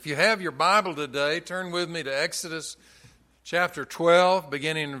If you have your Bible today, turn with me to Exodus chapter 12,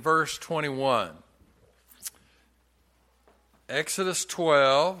 beginning in verse 21. Exodus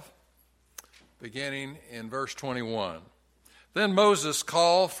 12, beginning in verse 21. Then Moses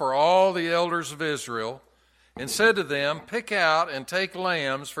called for all the elders of Israel and said to them, "Pick out and take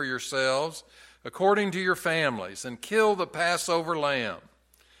lambs for yourselves according to your families, and kill the Passover lamb.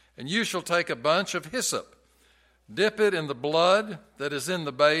 And you shall take a bunch of hyssop, dip it in the blood that is in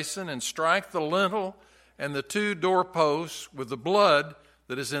the basin, and strike the lintel and the two doorposts with the blood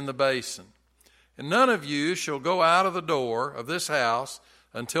that is in the basin. And none of you shall go out of the door of this house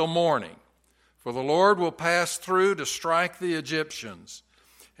until morning, for the Lord will pass through to strike the Egyptians.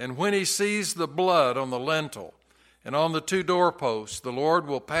 And when he sees the blood on the lintel and on the two doorposts, the Lord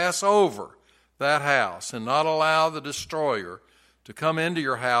will pass over that house and not allow the destroyer to come into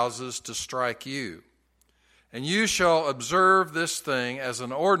your houses to strike you. And you shall observe this thing as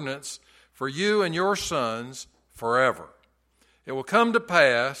an ordinance for you and your sons forever. It will come to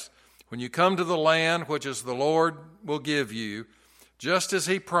pass when you come to the land which is the Lord will give you, just as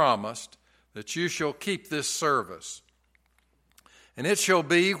he promised, that you shall keep this service. And it shall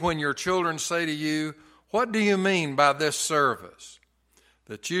be when your children say to you, 'What do you mean by this service?'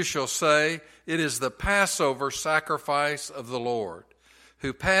 that you shall say, 'It is the Passover sacrifice of the Lord,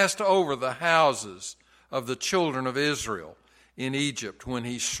 who passed over the houses of the children of Israel in Egypt when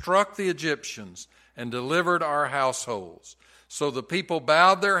he struck the Egyptians and delivered our households.' So the people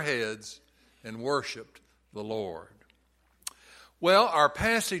bowed their heads and worshiped the Lord." Well, our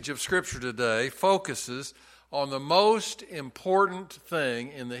passage of Scripture today focuses on the most important thing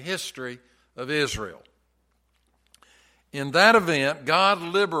in the history of Israel. In that event, God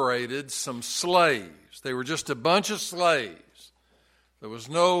liberated some slaves. They were just a bunch of slaves. There was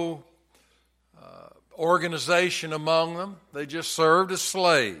no organization among them. They just served as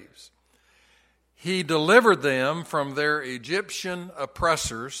slaves. He delivered them from their Egyptian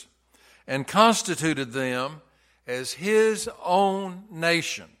oppressors and constituted them as his own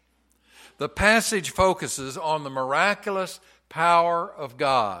nation. The passage focuses on the miraculous power of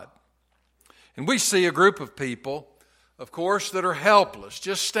God. And we see a group of people, of course, that are helpless,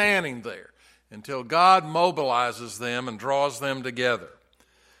 just standing there until God mobilizes them and draws them together.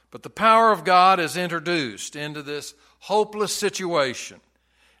 But the power of God is introduced into this hopeless situation,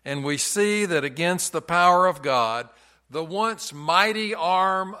 and we see that against the power of God, the once mighty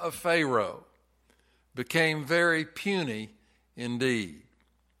arm of Pharaoh became very puny indeed.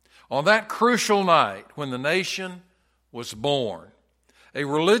 On that crucial night when the nation was born, a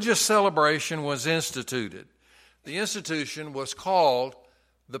religious celebration was instituted. The institution was called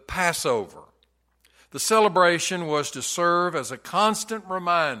the Passover. The celebration was to serve as a constant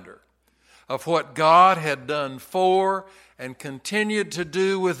reminder of what God had done for and continued to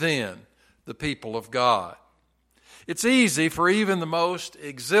do within the people of God. It's easy for even the most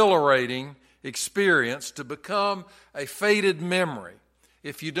exhilarating experience to become a faded memory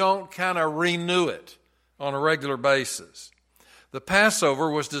if you don't kind of renew it on a regular basis. The Passover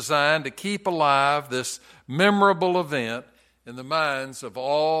was designed to keep alive this memorable event in the minds of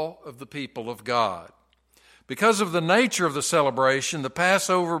all of the people of God. Because of the nature of the celebration, the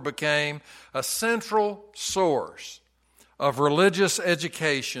Passover became a central source of religious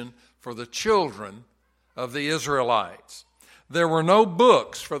education for the children of the Israelites. There were no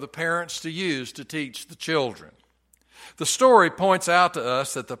books for the parents to use to teach the children. The story points out to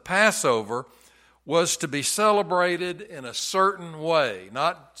us that the Passover was to be celebrated in a certain way,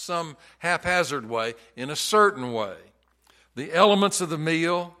 not some haphazard way, in a certain way. The elements of the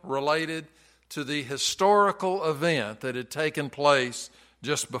meal related to the historical event that had taken place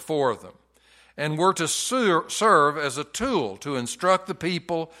just before them, and were to serve as a tool to instruct the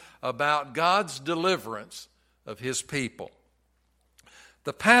people about God's deliverance of his people.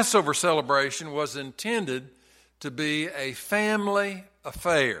 The Passover celebration was intended to be a family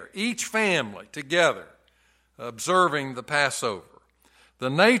affair, each family together observing the Passover. The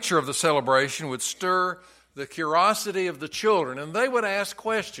nature of the celebration would stir the curiosity of the children, and they would ask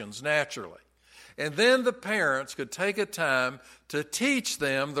questions naturally. And then the parents could take a time to teach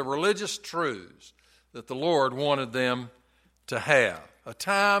them the religious truths that the Lord wanted them to have, a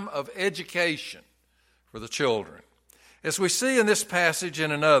time of education for the children. As we see in this passage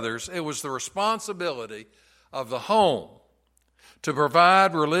and in others, it was the responsibility of the home to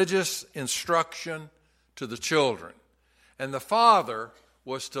provide religious instruction to the children. And the father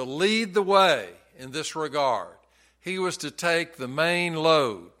was to lead the way in this regard. He was to take the main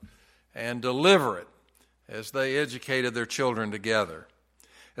load and deliver it as they educated their children together.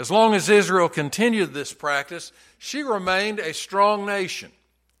 As long as Israel continued this practice, she remained a strong nation.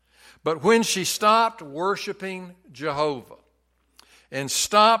 But when she stopped worshiping Jehovah and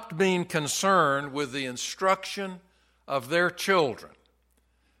stopped being concerned with the instruction of their children,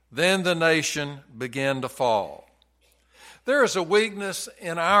 then the nation began to fall. There is a weakness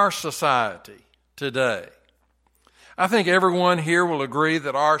in our society today. I think everyone here will agree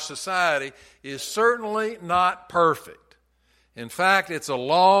that our society is certainly not perfect. In fact, it's a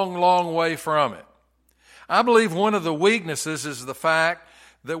long, long way from it. I believe one of the weaknesses is the fact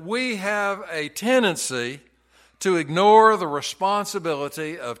that we have a tendency to ignore the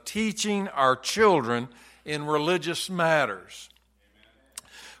responsibility of teaching our children in religious matters.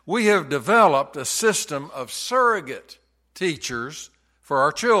 We have developed a system of surrogate teachers for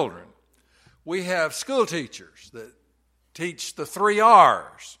our children. We have school teachers that teach the 3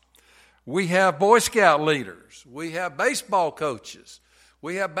 R's. We have Boy Scout leaders. We have baseball coaches.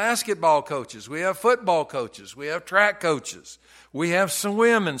 We have basketball coaches. We have football coaches. We have track coaches. We have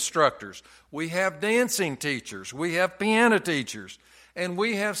swim instructors. We have dancing teachers. We have piano teachers. And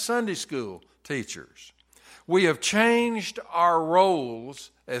we have Sunday school teachers. We have changed our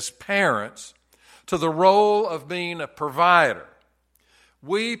roles as parents to the role of being a provider.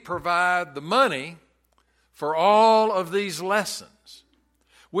 We provide the money for all of these lessons.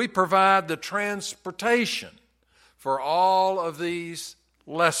 We provide the transportation for all of these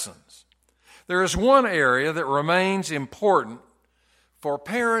lessons. There is one area that remains important for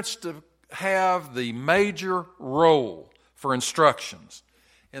parents to have the major role for instructions,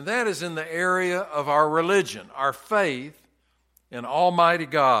 and that is in the area of our religion, our faith in Almighty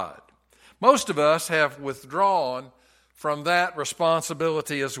God. Most of us have withdrawn from that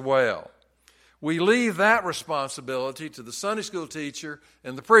responsibility as well. We leave that responsibility to the Sunday school teacher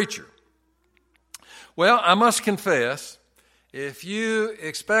and the preacher. Well, I must confess, if you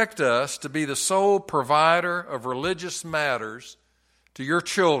expect us to be the sole provider of religious matters to your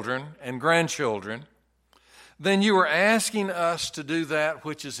children and grandchildren, then you are asking us to do that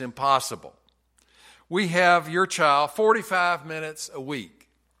which is impossible. We have your child 45 minutes a week.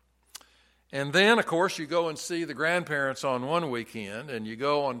 And then, of course, you go and see the grandparents on one weekend, and you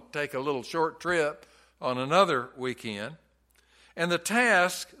go and take a little short trip on another weekend. And the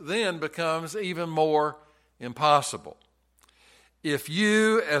task then becomes even more impossible. If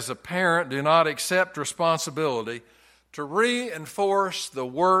you, as a parent, do not accept responsibility to reinforce the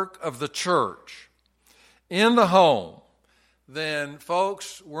work of the church in the home, then,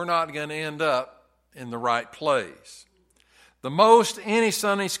 folks, we're not going to end up in the right place. The most any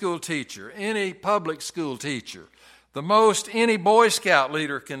Sunday school teacher, any public school teacher, the most any Boy Scout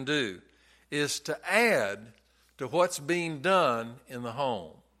leader can do is to add to what's being done in the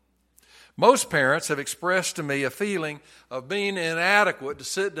home. Most parents have expressed to me a feeling of being inadequate to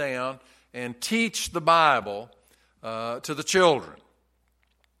sit down and teach the Bible to the children.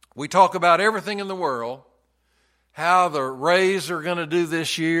 We talk about everything in the world, how the Rays are going to do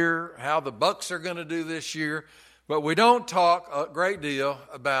this year, how the Bucks are going to do this year, but we don't talk a great deal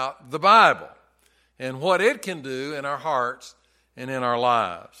about the Bible and what it can do in our hearts and in our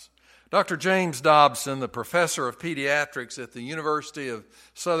lives. Dr. James Dobson, the professor of pediatrics at the University of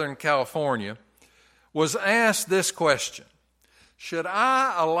Southern California, was asked this question: should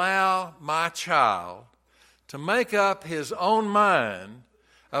I allow my child to make up his own mind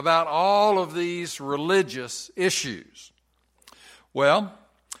about all of these religious issues? Well,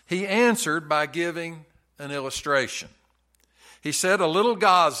 he answered by giving an illustration. He said a little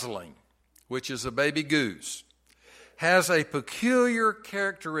gosling, which is a baby goose, has a peculiar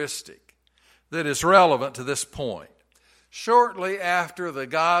characteristic that is relevant to this point. Shortly after the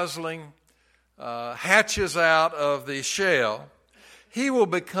gosling hatches out of the shell, he will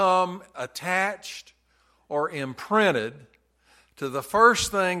become attached or imprinted to the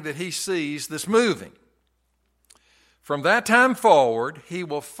first thing that he sees that's moving. From that time forward, he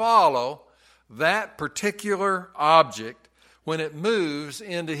will follow that particular object when it moves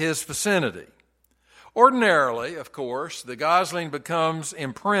into his vicinity. Ordinarily, of course, the gosling becomes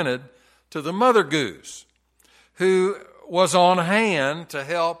imprinted to the mother goose, who was on hand to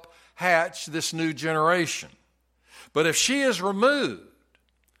help hatch this new generation. But if she is removed,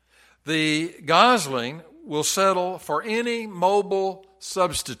 the gosling will settle for any mobile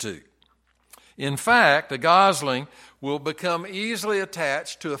substitute. In fact, the gosling will become easily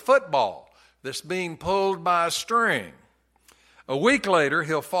attached to a football that's being pulled by a string. A week later,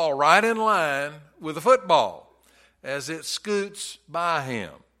 he'll fall right in line with the football as it scoots by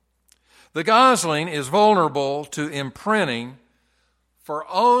him. The gosling is vulnerable to imprinting for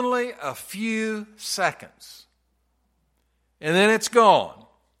only a few seconds, and then it's gone.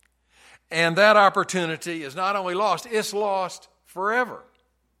 And that opportunity is not only lost, it's lost forever.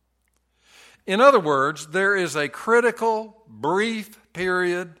 In other words, there is a critical, brief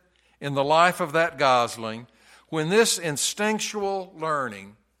period in the life of that gosling when this instinctual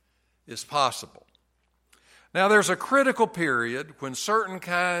learning is possible. Now, there's a critical period when certain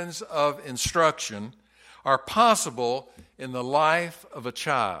kinds of instruction are possible in the life of a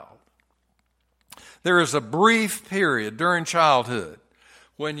child. There is a brief period during childhood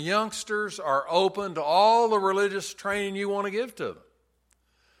when youngsters are open to all the religious training you want to give to them.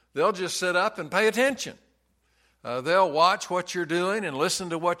 They'll just sit up and pay attention. They'll watch what you're doing and listen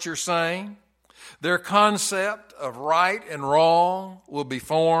to what you're saying. Their concept of right and wrong will be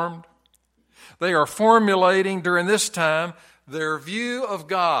formed. They are formulating during this time their view of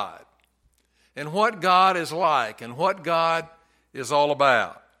God and what God is like and what God is all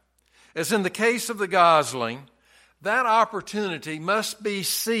about. As in the case of the gosling, that opportunity must be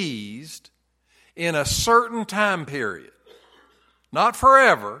seized in a certain time period. Not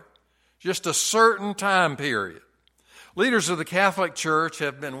forever, just a certain time period. Leaders of the Catholic Church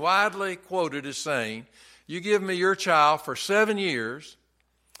have been widely quoted as saying, "You give me your child for 7 years,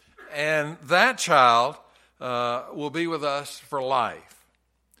 and that child will be with us for life."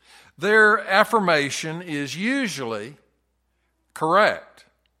 Their affirmation is usually correct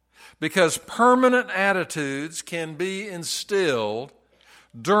because permanent attitudes can be instilled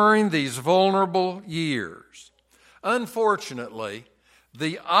during these vulnerable years. Unfortunately,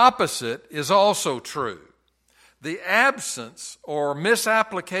 the opposite is also true. The absence or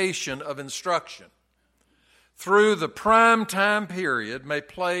misapplication of instruction through the prime time period may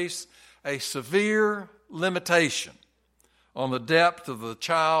place a severe limitation on the depth of the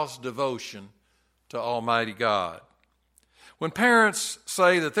child's devotion to Almighty God. When parents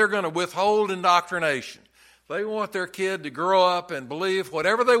say that they're going to withhold indoctrination, they want their kid to grow up and believe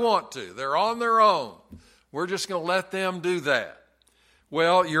whatever they want to. They're on their own. We're just going to let them do that.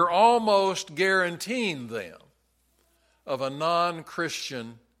 Well, you're almost guaranteeing them of a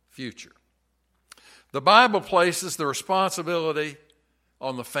non-Christian future. The Bible places the responsibility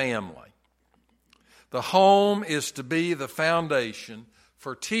on the family. The home is to be the foundation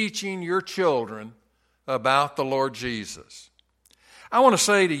for teaching your children about the Lord Jesus. I want to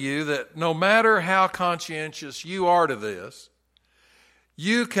say to you that no matter how conscientious you are to this,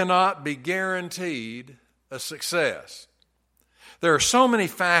 you cannot be guaranteed a success. There are so many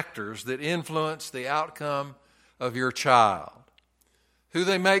factors that influence the outcome of your child. Who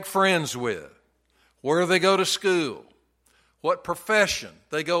they make friends with, where they go to school, what profession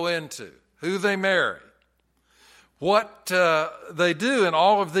they go into, who they marry. What they do in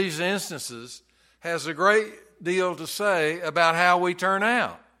all of these instances has a great deal to say about how we turn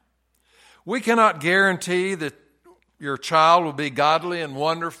out. We cannot guarantee that your child will be godly and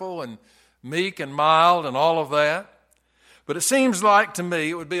wonderful and meek and mild and all of that. But it seems like to me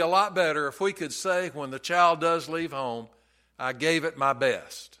it would be a lot better if we could say when the child does leave home, "I gave it my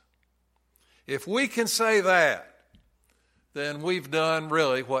best." If we can say that, then we've done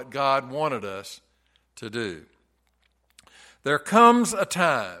really what God wanted us to do. There comes a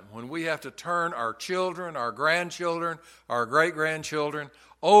time when we have to turn our children, our grandchildren, our great-grandchildren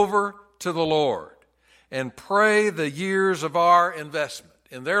over to the Lord and pray the years of our investment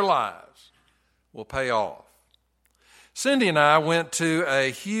in their lives will pay off. Cindy and I went to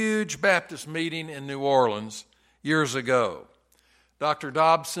a huge Baptist meeting in New Orleans years ago. Dr.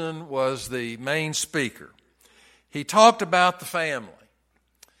 Dobson was the main speaker. He talked about the family,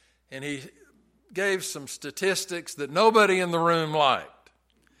 and he gave some statistics that nobody in the room liked.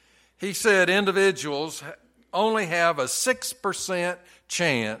 He said individuals only have a 6%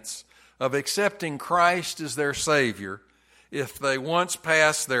 chance of accepting Christ as their Savior if they once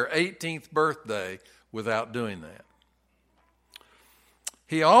pass their 18th birthday without doing that.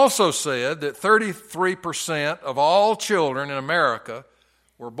 He also said that 33% of all children in America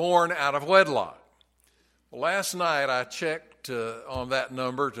were born out of wedlock. Well, last night I checked on that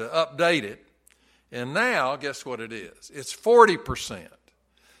number to update it, and now guess what it is? It's 40%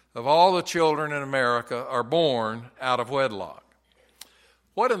 of all the children in America are born out of wedlock.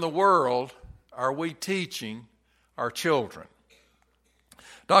 What in the world are we teaching our children?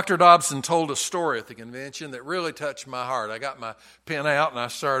 Dr. Dobson told a story at the convention that really touched my heart. I got my pen out and I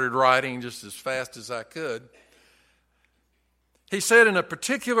started writing just as fast as I could. He said in a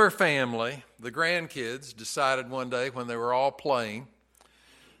particular family, the grandkids decided one day when they were all playing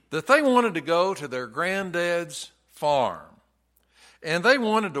that they wanted to go to their granddad's farm. And they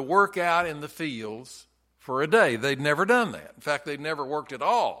wanted to work out in the fields for a day. They'd never done that. In fact, they'd never worked at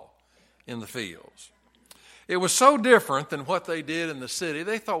all in the fields. It was so different than what they did in the city.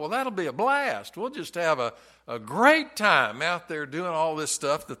 They thought, well, that'll be a blast. We'll just have a great time out there doing all this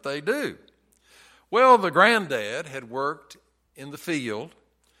stuff that they do. Well, the granddad had worked in the field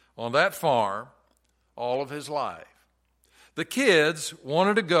on that farm all of his life. The kids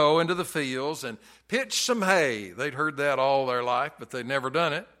wanted to go into the fields and pitch some hay. They'd heard that all their life, but they'd never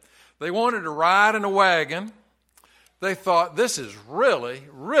done it. They wanted to ride in a wagon. They thought, this is really,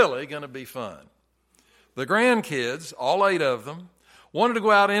 really going to be fun. The grandkids, all 8 of them, wanted to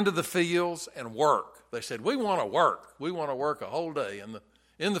go out into the fields and work. They said, we want to work. We want to work a whole day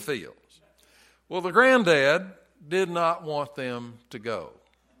in the fields. Well, the granddad did not want them to go.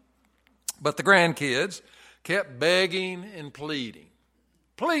 But the grandkids kept begging and pleading.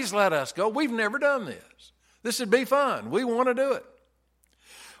 Please let us go. We've never done this. This would be fun. We want to do it.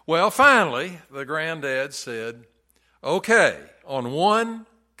 Well, finally, the granddad said, okay, on one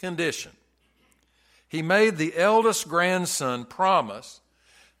condition. He made the eldest grandson promise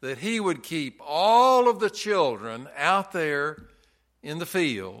that he would keep all of the children out there in the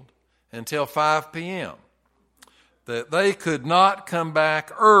field until 5 p.m., that they could not come back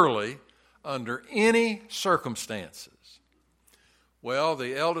early under any circumstances. Well,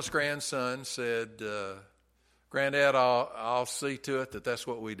 the eldest grandson said, Granddad, I'll see to it that that's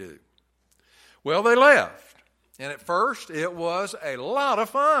what we do. Well, they left. And at first, it was a lot of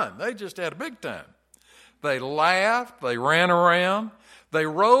fun. They just had a big time. They laughed. They ran around. They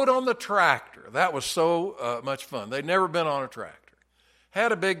rode on the tractor. That was so much fun. They'd never been on a tractor.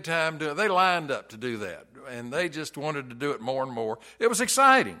 Had a big time doing it. They lined up to do that. And they just wanted to do it more and more. It was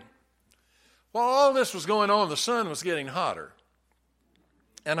exciting. While all this was going on, the sun was getting hotter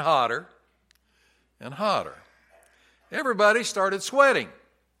and hotter and hotter. Everybody started sweating.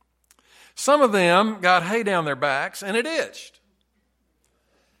 Some of them got hay down their backs, and it itched.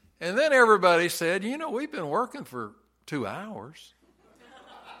 And then everybody said, we've been working for 2 hours.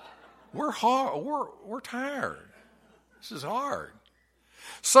 We're tired. This is hard.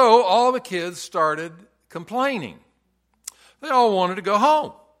 So all the kids started complaining. They all wanted to go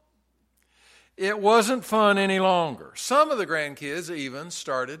home. It wasn't fun any longer. Some of the grandkids even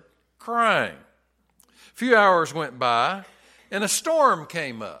started crying. A few hours went by, and a storm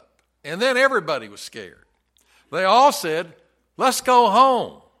came up. And then everybody was scared. They all said, let's go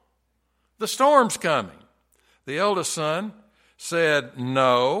home. The storm's coming. The eldest son said,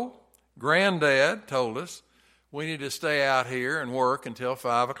 no. Granddad told us we need to stay out here and work until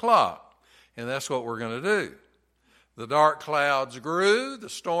 5 o'clock. And that's what we're going to do. The dark clouds grew. The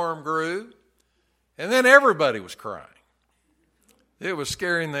storm grew. And then everybody was crying. It was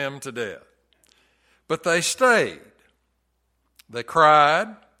scaring them to death. But they stayed. They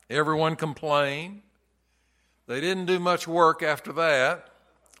cried. Everyone complained. They didn't do much work after that.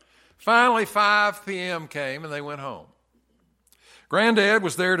 Finally, 5 p.m. came and they went home. Granddad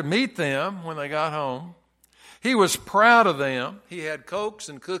was there to meet them when they got home. He was proud of them. He had Cokes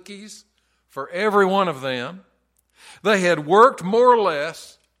and cookies for every one of them. They had worked more or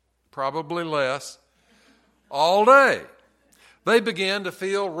less, probably less, all day. They began to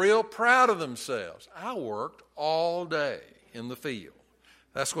feel real proud of themselves. I worked all day in the field.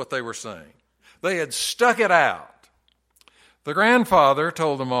 That's what they were saying. They had stuck it out. The grandfather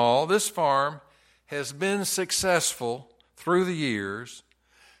told them all, this farm has been successful through the years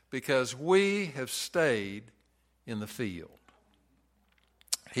because we have stayed in the field.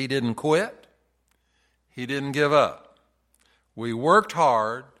 He didn't quit. He didn't give up. We worked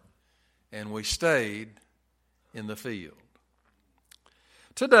hard and we stayed in the field.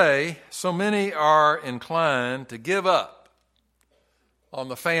 Today, so many are inclined to give up on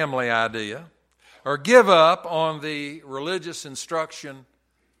the family idea, or give up on the religious instruction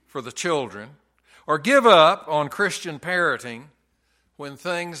for the children, or give up on Christian parenting when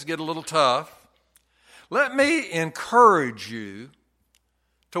things get a little tough. Let me encourage you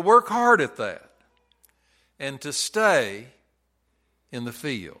to work hard at that and to stay in the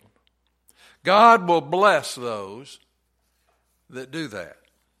field. God will bless those that do that.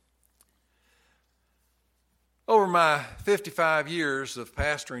 Over my 55 years of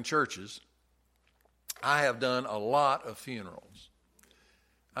pastoring churches, I have done a lot of funerals.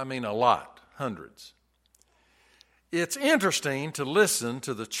 I mean a lot, hundreds. It's interesting to listen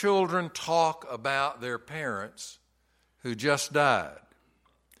to the children talk about their parents who just died.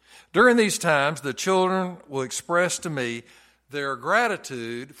 During these times, the children will express to me their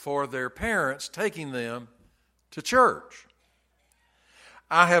gratitude for their parents taking them to church.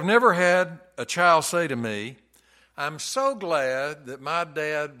 I have never had a child say to me, I'm so glad that my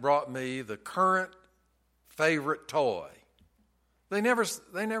dad brought me the current favorite toy. They never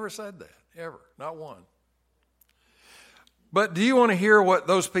said that, ever, not one. But do you want to hear what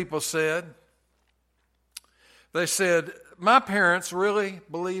those people said? They said, my parents really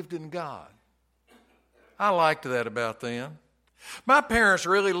believed in God. I liked that about them. My parents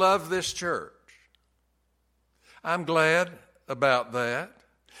really loved this church. I'm glad about that.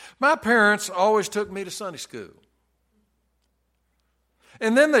 My parents always took me to Sunday school.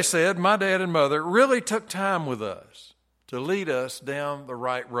 And then they said my dad and mother really took time with us to lead us down the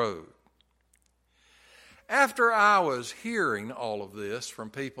right road. After I was hearing all of this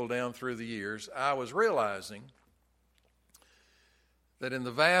from people down through the years, I was realizing that in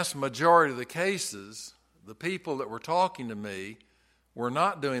the vast majority of the cases, the people that were talking to me were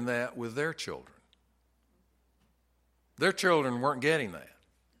not doing that with their children. Their children weren't getting that.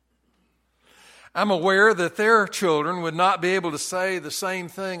 I'm aware that their children would not be able to say the same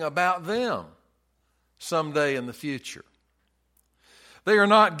thing about them someday in the future. They are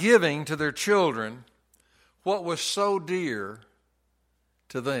not giving to their children what was so dear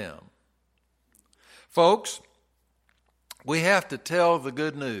to them. Folks, we have to tell the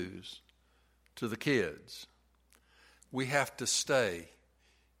good news to the kids. We have to stay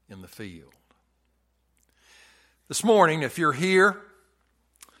in the field. This morning, if you're here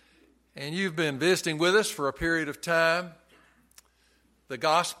and you've been visiting with us for a period of time, the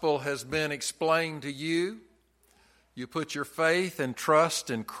gospel has been explained to you. You put your faith and trust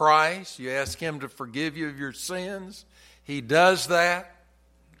in Christ. You ask Him to forgive you of your sins. He does that,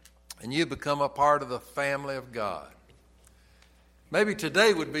 and you become a part of the family of God. Maybe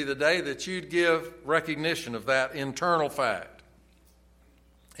today would be the day that you'd give recognition of that internal fact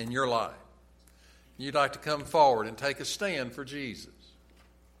in your life. You'd like to come forward and take a stand for Jesus.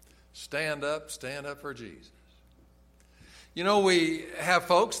 Stand up for Jesus. You know, we have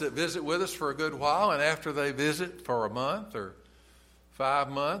folks that visit with us for a good while, and after they visit for a month or 5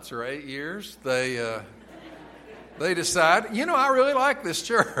 months or 8 years, they decide, I really like this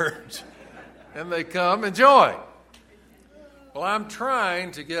church, and they come and join. Well, I'm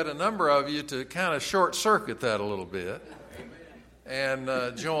trying to get a number of you to kind of short-circuit that a little bit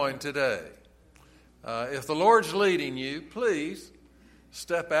and join today. If the Lord's leading you, please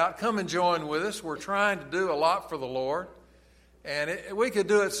step out, come and join with us. We're trying to do a lot for the Lord, and we could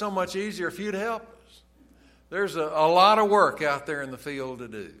do it so much easier if you'd help us. There's a lot of work out there in the field to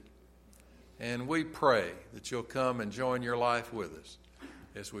do, and we pray that you'll come and join your life with us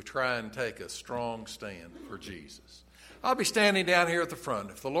as we try and take a strong stand for Jesus. I'll be standing down here at the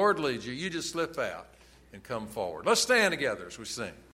front. If the Lord leads you, you just slip out and come forward. Let's stand together as we sing.